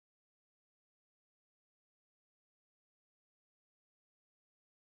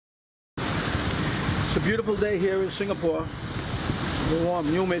a beautiful day here in Singapore. Warm,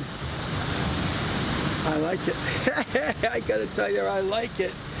 humid. I like it. I gotta tell you, I like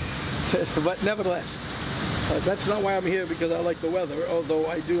it. But nevertheless, that's not why I'm here, because I like the weather, although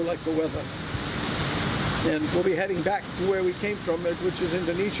I do like the weather. And we'll be heading back to where we came from, which is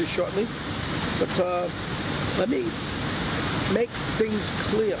Indonesia, shortly. But let me make things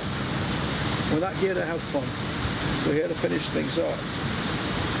clear. We're not here to have fun. We're here to finish things off.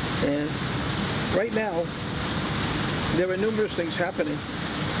 And right now, there are numerous things happening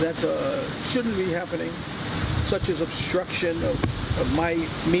that shouldn't be happening, such as obstruction of my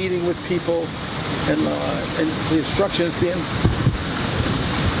meeting with people, and the obstruction being,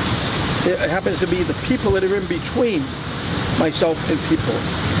 it happens to be the people that are in between myself and people,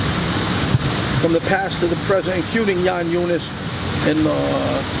 from the past to the present, including Jan Eunice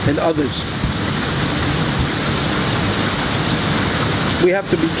and others. We have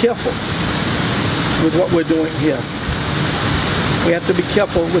to be careful with what we're doing here. We have to be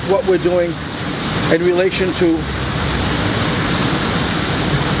careful with what we're doing in relation to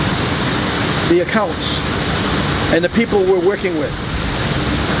the accounts and the people we're working with,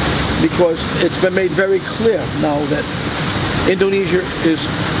 because it's been made very clear now that Indonesia is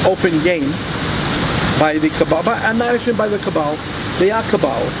open game by the cabal. I'm not actually by the cabal. They are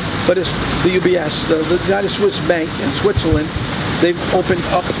cabal, but it's the UBS, the United Swiss Bank in Switzerland. They've opened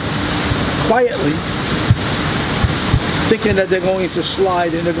up quietly, thinking that they're going to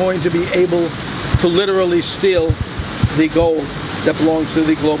slide and they're going to be able to literally steal the gold that belongs to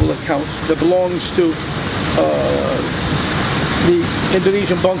the global accounts, that belongs to the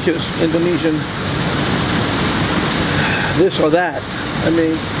Indonesian bunkers, Indonesian this or that. I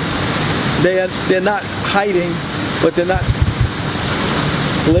mean, they're not hiding, but they're not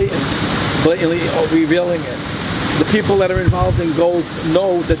blatantly revealing it. The people that are involved in gold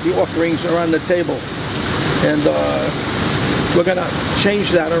know that the offerings are on the table, and we're going to change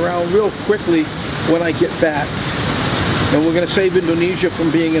that around real quickly when I get back. And we're going to save Indonesia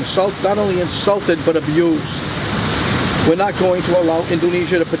from being not only insulted, but abused. We're not going to allow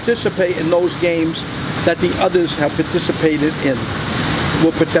Indonesia to participate in those games that the others have participated in.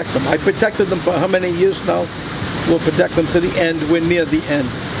 We'll protect them. I protected them for how many years now? We'll protect them to the end. We're near the end.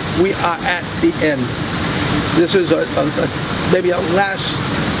 We are at the end. This is maybe a last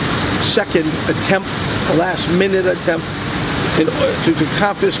second attempt, a last minute attempt to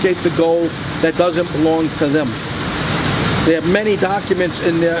confiscate the gold that doesn't belong to them. They have many documents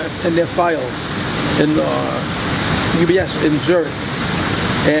in their files in UBS in Zurich,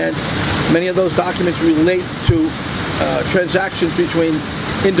 and many of those documents relate to transactions between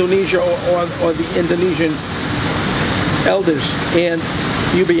Indonesia or the Indonesian elders and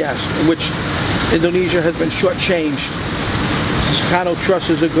UBS, in which Indonesia has been shortchanged. Sukarno Trust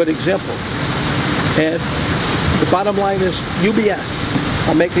is a good example. And the bottom line is UBS.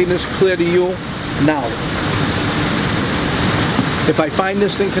 I'm making this clear to you now. If I find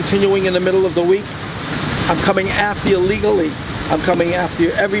this thing continuing in the middle of the week, I'm coming after you legally. I'm coming after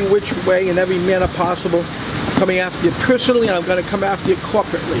you every which way, in every manner possible. I'm coming after you personally, and I'm going to come after you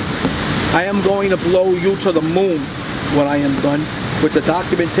corporately. I am going to blow you to the moon when I am done with the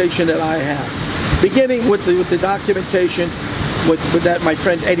documentation that I have. Beginning with the documentation with that my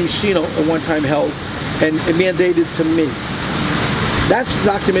friend Eddie Sino at one time held and mandated to me. That's the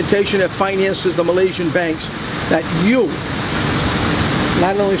documentation that finances the Malaysian banks that you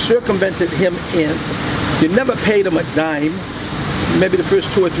not only circumvented him in, you never paid him a dime, maybe the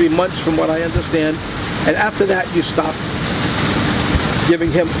first 2 or 3 months from what I understand, and after that you stopped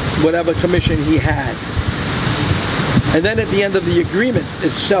giving him whatever commission he had. And then at the end of the agreement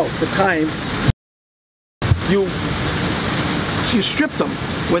itself, the time, you stripped him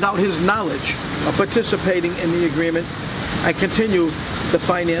without his knowledge of participating in the agreement and continue to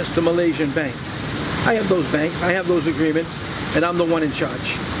finance the Malaysian banks. I have those banks, I have those agreements, and I'm the one in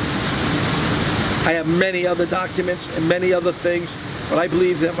charge. I have many other documents and many other things, but I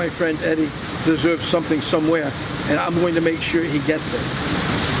believe that my friend Eddie deserves something somewhere, and I'm going to make sure he gets it.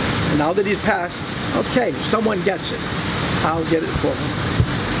 And now that he's passed, okay, if someone gets it, I'll get it for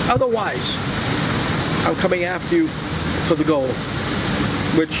him. Otherwise, I'm coming after you for the gold,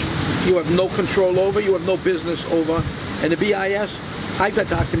 which you have no control over, you have no business over. And the BIS, I've got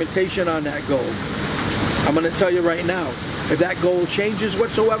documentation on that gold. I'm going to tell you right now, if that gold changes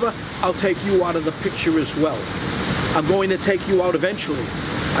whatsoever, I'll take you out of the picture as well. I'm going to take you out eventually.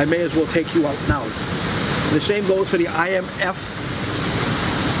 I may as well take you out now. And the same goes for the IMF.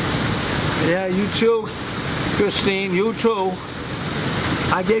 Yeah, you too, Christine, you too.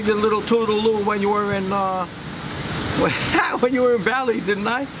 I gave you a little toodaloo when you were in when you were in Bali, didn't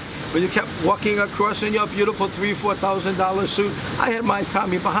I? when you kept walking across in your beautiful $3,000-4,000 suit. I had my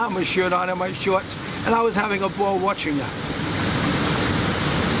Tommy Bahama shirt on and my shorts, and I was having a ball watching you.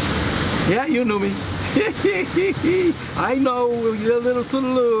 Yeah, you knew me. I know, you're a little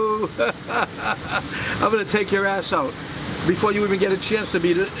toodaloo. I'm going to take your ass out before you even get a chance to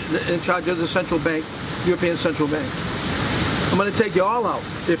be in charge of the central bank, European Central Bank. I'm going to take you all out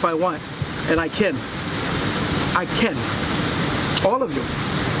if I want, and I can. I can. All of you.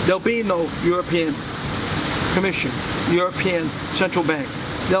 There'll be no European Commission, European Central Bank.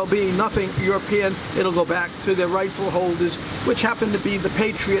 There'll be nothing European. It'll go back to their rightful holders, which happen to be the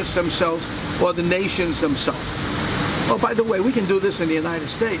patriots themselves or the nations themselves. Oh, by the way, we can do this in the United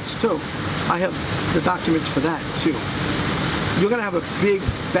States too. I have the documents for that too. You're going to have a big,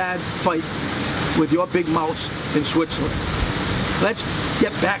 bad fight with your big mouse in Switzerland. Let's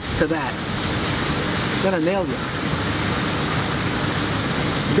get back to that. I'm going to nail you.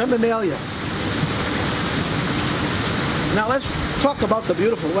 I'm going to nail you. Now let's talk about the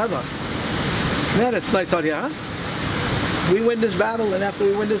beautiful weather. Man, it's nice out here, huh? We win this battle, and after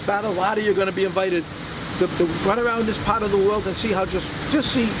we win this battle, a lot of you are going to be invited to run around this part of the world and see how just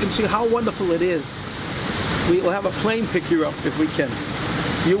see how wonderful it is. We will have a plane pick you up if we can.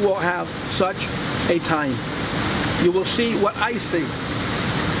 You will have such a time. You will see what I see.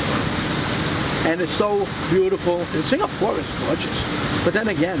 And it's so beautiful. And Singapore is gorgeous. But then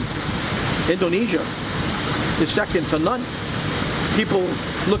again, Indonesia is second to none. People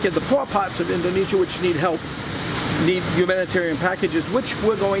look at the poor parts of Indonesia which need help, need humanitarian packages, which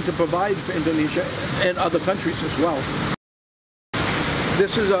we're going to provide for Indonesia and other countries as well.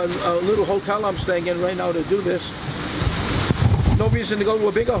 This is a little hotel I'm staying in right now to do this. No reason to go to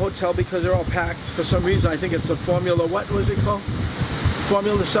a bigger hotel because they're all packed. For some reason, I think it's a Formula, what was it called?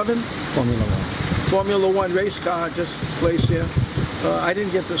 Formula 7? Formula 1. Formula 1 race car just placed here. I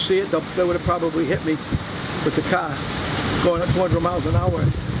didn't get to see it. They would have probably hit me with the car going at 200 miles an hour.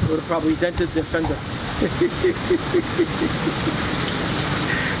 It would have probably dented the fender.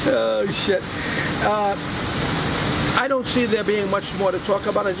 Oh, shit. I don't see there being much more to talk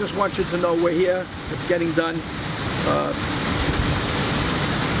about. I just want you to know we're here. It's getting done.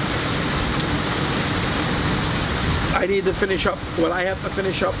 I need to finish up what I have to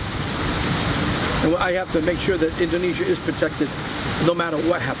finish up. And I have to make sure that Indonesia is protected no matter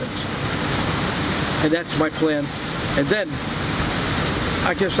what happens. And that's my plan. And then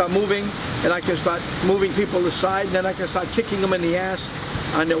I can start moving, and I can start moving people aside, and then I can start kicking them in the ass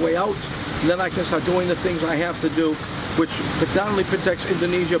on their way out. And then I can start doing the things I have to do, which not only protects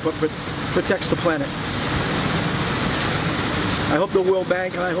Indonesia, but protects the planet. I hope the World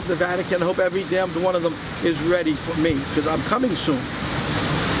Bank, and I hope the Vatican, I hope every damn one of them is ready for me, because I'm coming soon.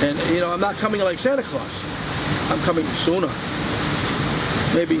 And, you know, I'm not coming like Santa Claus. I'm coming sooner.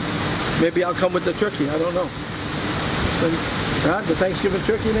 Maybe I'll come with the turkey, I don't know. The Thanksgiving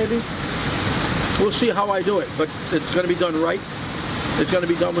turkey, maybe? We'll see how I do it, but it's going to be done right. It's going to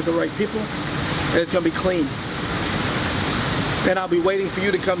be done with the right people, and it's going to be clean. And I'll be waiting for you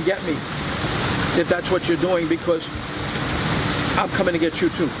to come get me, if that's what you're doing, because I'm coming to get you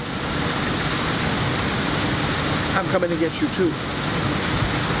too. I'm coming to get you too.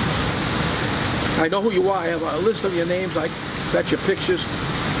 I know who you are. I have a list of your names. I got your pictures.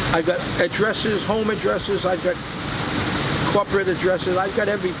 I've got addresses, home addresses. I've got corporate addresses. I've got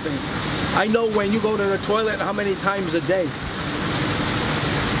everything. I know when you go to the toilet how many times a day.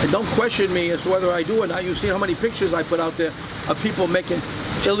 And don't question me as to whether I do or not. You see how many pictures I put out there of people making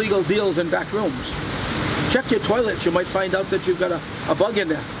illegal deals in back rooms. Check your toilets. You might find out that you've got a bug in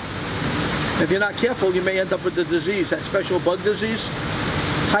there. If you're not careful, you may end up with the disease, that special bug disease,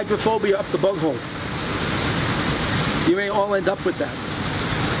 hydrophobia up the bug hole. You may all end up with that.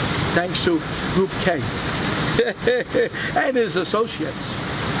 Thanks to Group K. And his associates.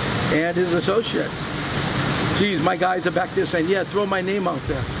 And his associates. Geez, my guys are back there saying, yeah, throw my name out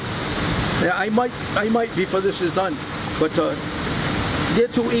there. Yeah, I might before this is done. But they're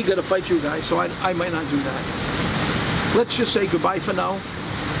too eager to fight you guys, so I might not do that. Let's just say goodbye for now.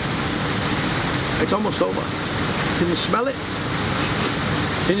 It's almost over. Can you smell it?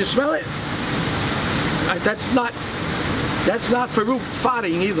 Can you smell it? That's not Farouk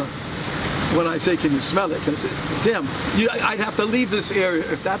farting either. When I say can you smell it, because damn, I'd have to leave this area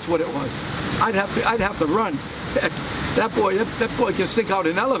if that's what it was. I'd have to run. That boy can stink out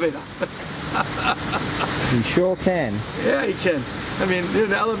an elevator. He sure can. Yeah, he can. I mean, in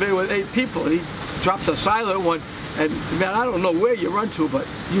an elevator with 8 people, he drops a silent one, and man, I don't know where you run to, but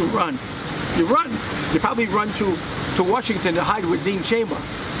you run. You run. You probably run to Washington to hide with Dean Chamber.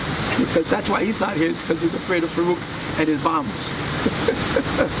 Because that's why he's not here, because he's afraid of Farouk and his bombs.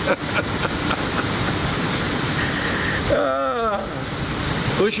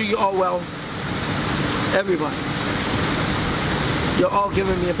 Wishing you all well, everybody. You're all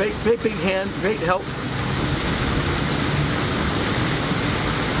giving me a big hand, great help.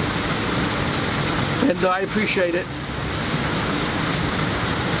 And I appreciate it.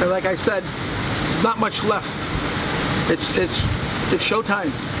 And like I said, not much left. It's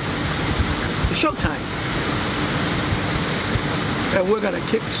showtime. It's showtime. And we're gonna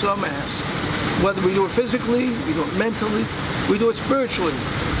kick some ass. Whether we do it physically, we do it mentally, we do it spiritually.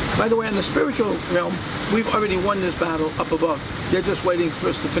 By the way, in the spiritual realm, we've already won this battle up above. They're just waiting for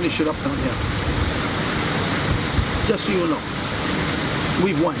us to finish it up down here. Just so you know,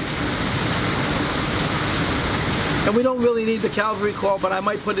 we've won. And we don't really need the cavalry call, but I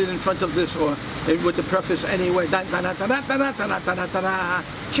might put it in front of this or with the preface anyway. Charge!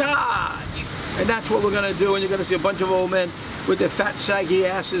 And that's what we're going to do, and you're going to see a bunch of old men with their fat, saggy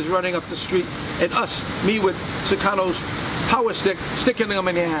asses running up the street, and us, me with Sicano's power stick, sticking them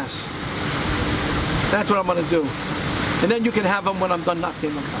in the ass. That's what I'm going to do. And then you can have them when I'm done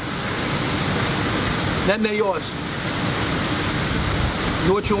knocking them out. Then they're yours.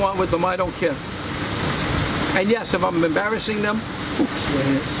 Do what you want with them, I don't care. And yes, if I'm embarrassing them, who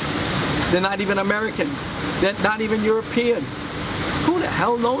cares? They're not even American. They're not even European. Who the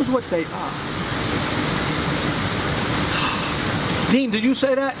hell knows what they are? Dean, did you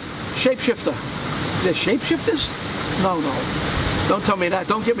say that? Shapeshifter. They're shapeshifters? No. Don't tell me that.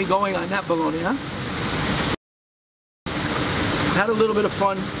 Don't get me going on that baloney, huh? Had a little bit of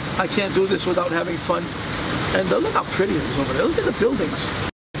fun. I can't do this without having fun. And look how pretty it is over there. Look at the buildings.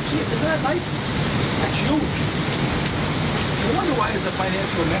 See, isn't that nice? That's huge. No wonder why it's a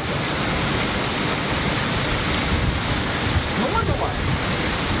financial mecca. No wonder why.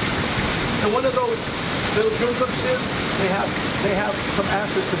 And one of those little rooms upstairs, they have some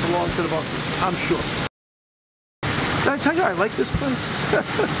assets that belong to the bunkers, I'm sure. Did I tell you I like this place?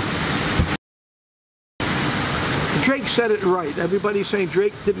 Drake said it right. Everybody's saying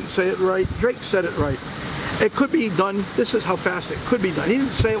Drake didn't say it right. Drake said it right. It could be done. This is how fast it could be done. He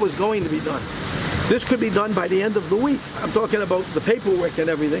didn't say it was going to be done. This could be done by the end of the week. I'm talking about the paperwork and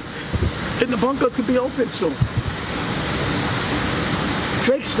everything. And the bunker could be open soon.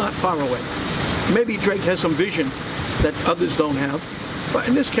 Drake's not far away. Maybe Drake has some vision that others don't have. But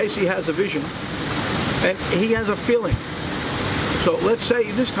in this case, he has a vision. And he has a feeling. So let's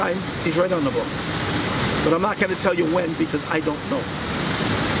say this time, he's right on the book. But I'm not going to tell you when because I don't know.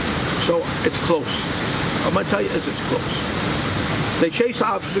 So it's close. I'm going to tell you it's close. They chased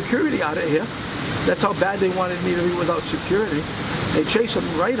our security out of here. That's how bad they wanted me to be without security. They chased him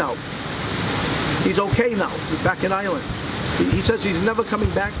right out. He's okay now. He's back in Ireland. He says he's never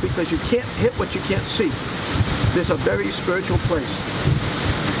coming back because you can't hit what you can't see. This is a very spiritual place.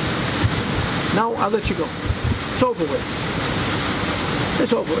 Now I'll let you go. It's over with.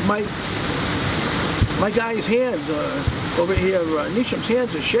 It's over with. My guy's hand over here, Nisham's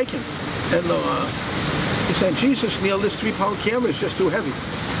hands are shaking. And he's saying, Jesus, Neil, this 3-pound camera is just too heavy.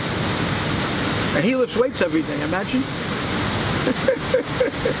 And he lifts weights every day, imagine.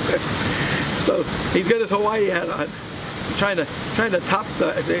 So he's got his Hawaii hat on. He's trying to top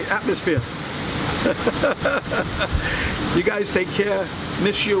the atmosphere. You guys take care.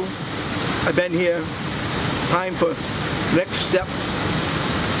 Miss you. I've been here. Time for next step.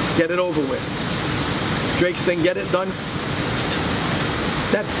 Get it over with. Drake's thing, get it done.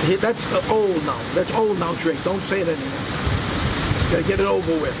 That's old now. That's old now, Drake. Don't say it anymore. Gotta get it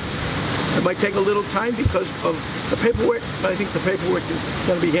over with. It might take a little time because of the paperwork, but I think the paperwork is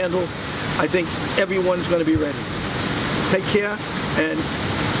going to be handled. I think everyone's going to be ready. Take care, and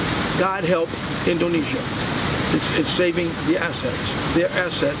God help Indonesia. It's saving the assets, their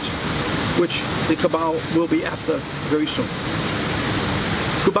assets, which the cabal will be after very soon.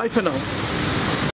 Goodbye for now.